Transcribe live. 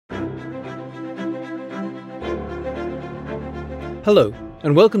Hello,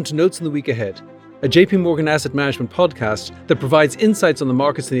 and welcome to Notes on the Week Ahead, a JP Morgan Asset Management podcast that provides insights on the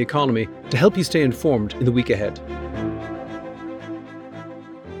markets and the economy to help you stay informed in the week ahead.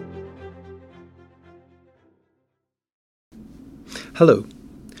 Hello,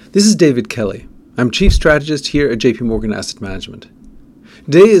 this is David Kelly. I'm Chief Strategist here at JP Morgan Asset Management.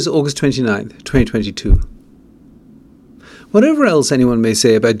 Today is August 29th, 2022. Whatever else anyone may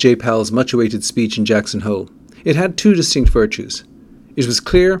say about Jay Powell's much-awaited speech in Jackson Hole, it had two distinct virtues. It was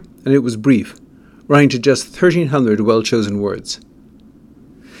clear and it was brief, running to just 1,300 well-chosen words.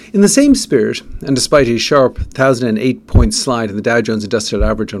 In the same spirit, and despite a sharp 1,008-point slide in the Dow Jones Industrial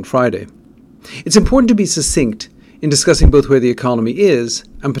Average on Friday, it's important to be succinct in discussing both where the economy is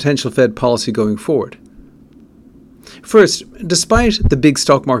and potential Fed policy going forward. First, despite the big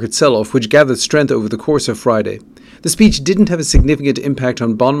stock market sell-off which gathered strength over the course of Friday, the speech didn't have a significant impact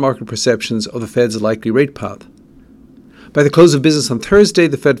on bond market perceptions of the Fed's likely rate path. By the close of business on Thursday,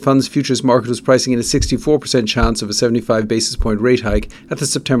 the Fed funds futures market was pricing in a 64% chance of a 75 basis point rate hike at the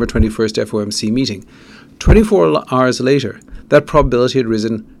September 21st FOMC meeting. 24 hours later, that probability had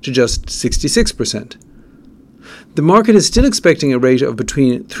risen to just 66%. The market is still expecting a rate of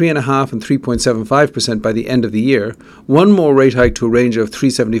between 3.5% and 3.75% by the end of the year, one more rate hike to a range of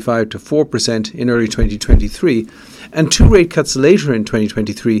 3.75 to 4% in early 2023, and two rate cuts later in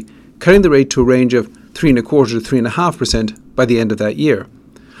 2023, cutting the rate to a range of 3.25% to 3.5% by the end of that year.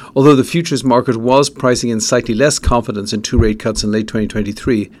 Although the futures market was pricing in slightly less confidence in two rate cuts in late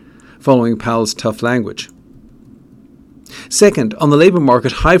 2023, following Powell's tough language. Second, on the labour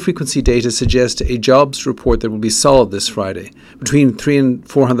market, high-frequency data suggests a jobs report that will be solid this Friday. Between 300,000 and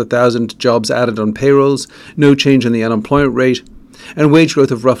 400,000 jobs added on payrolls, no change in the unemployment rate, and wage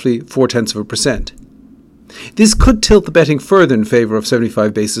growth of roughly 0.4%. This could tilt the betting further in favour of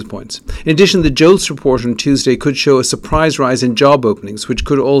 75 basis points. In addition, the JOLTS report on Tuesday could show a surprise rise in job openings, which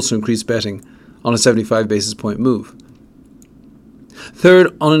could also increase betting on a 75 basis point move.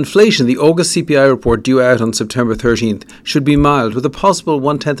 Third, on inflation, the August CPI report due out on September 13th should be mild, with a possible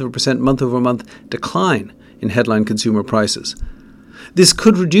 0.1% month-over-month decline in headline consumer prices. This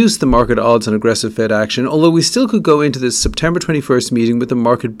could reduce the market odds on aggressive Fed action, although we still could go into this September 21st meeting with the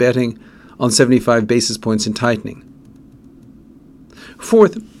market betting on 75 basis points in tightening.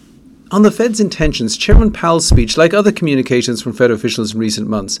 Fourth, on the Fed's intentions, Chairman Powell's speech, like other communications from Fed officials in recent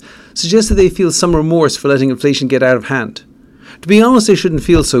months, suggests that they feel some remorse for letting inflation get out of hand. To be honest, they shouldn't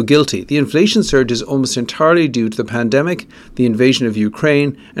feel so guilty. The inflation surge is almost entirely due to the pandemic, the invasion of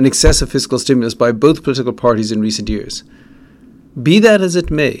Ukraine, and excessive fiscal stimulus by both political parties in recent years. Be that as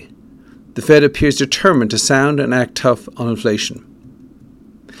it may, the Fed appears determined to sound and act tough on inflation.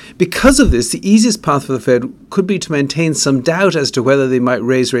 Because of this, the easiest path for the Fed could be to maintain some doubt as to whether they might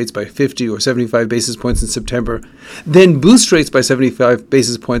raise rates by 50 or 75 basis points in September, then boost rates by 75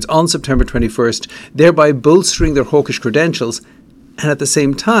 basis points on September 21st, thereby bolstering their hawkish credentials, and at the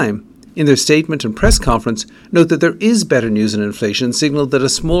same time, in their statement and press conference, note that there is better news in inflation and signal that a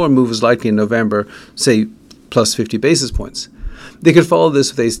smaller move is likely in November, say plus 50 basis points. They could follow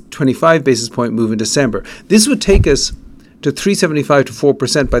this with a 25 basis point move in December. This would take us to 3.75 to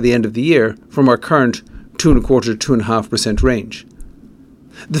 4% by the end of the year from our current 2.25 to 2.5% range.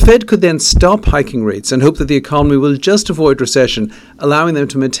 The Fed could then stop hiking rates and hope that the economy will just avoid recession, allowing them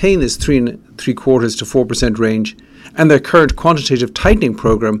to maintain this 3.75 to 4% range and their current quantitative tightening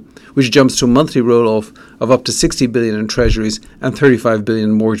program, which jumps to a monthly roll-off of up to $60 billion in treasuries and $35 billion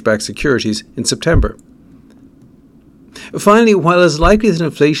in mortgage-backed securities in September. Finally, while it's likely that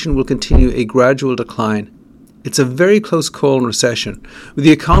inflation will continue a gradual decline, it's a very close call on recession, with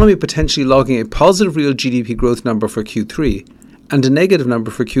the economy potentially logging a positive real GDP growth number for Q3 and a negative number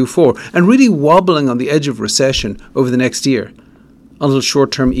for Q4, and really wobbling on the edge of recession over the next year, until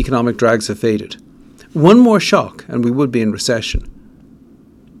short-term economic drags have faded. One more shock, and we would be in recession.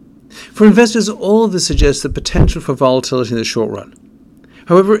 For investors, all of this suggests the potential for volatility in the short run.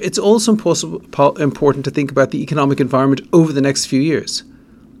 However, it's also important to think about the economic environment over the next few years.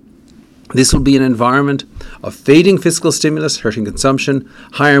 This will be an environment of fading fiscal stimulus hurting consumption,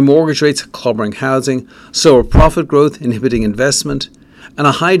 higher mortgage rates clobbering housing, slower profit growth inhibiting investment, and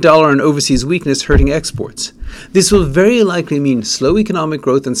a high dollar and overseas weakness hurting exports. This will very likely mean slow economic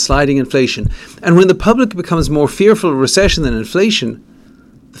growth and sliding inflation, and when the public becomes more fearful of recession than inflation,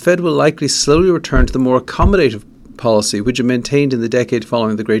 the Fed will likely slowly return to the more accommodative policy which it maintained in the decade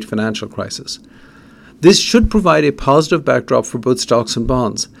following the Great Financial Crisis. This should provide a positive backdrop for both stocks and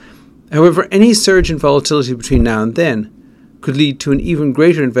bonds. However, any surge in volatility between now and then could lead to an even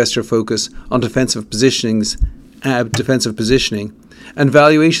greater investor focus on defensive positioning and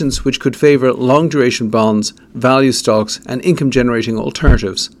valuations which could favour long-duration bonds, value stocks and income-generating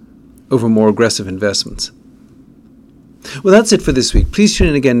alternatives over more aggressive investments. Well, that's it for this week. Please tune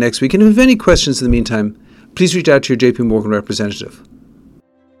in again next week, and if you have any questions in the meantime, please reach out to your JP Morgan representative.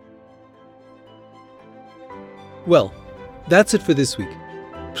 Well, that's it for this week.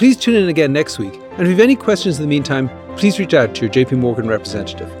 Please tune in again next week, and if you have any questions in the meantime, please reach out to your JP Morgan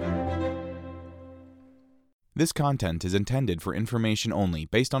representative. This content is intended for information only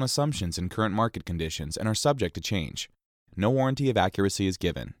based on assumptions and current market conditions and are subject to change. No warranty of accuracy is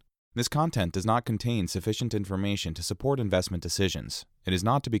given. This content does not contain sufficient information to support investment decisions. It is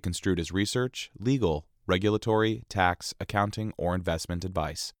not to be construed as research, legal, regulatory, tax, accounting, or investment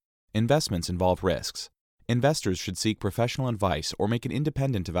advice. Investments involve risks. Investors should seek professional advice or make an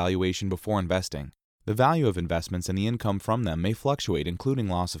independent evaluation before investing. The value of investments and the income from them may fluctuate, including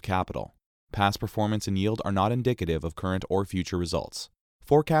loss of capital. Past performance and yield are not indicative of current or future results.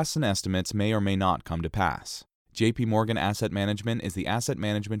 Forecasts and estimates may or may not come to pass. JP Morgan Asset Management is the asset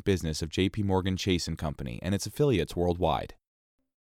management business of JP Morgan Chase & Company and its affiliates worldwide.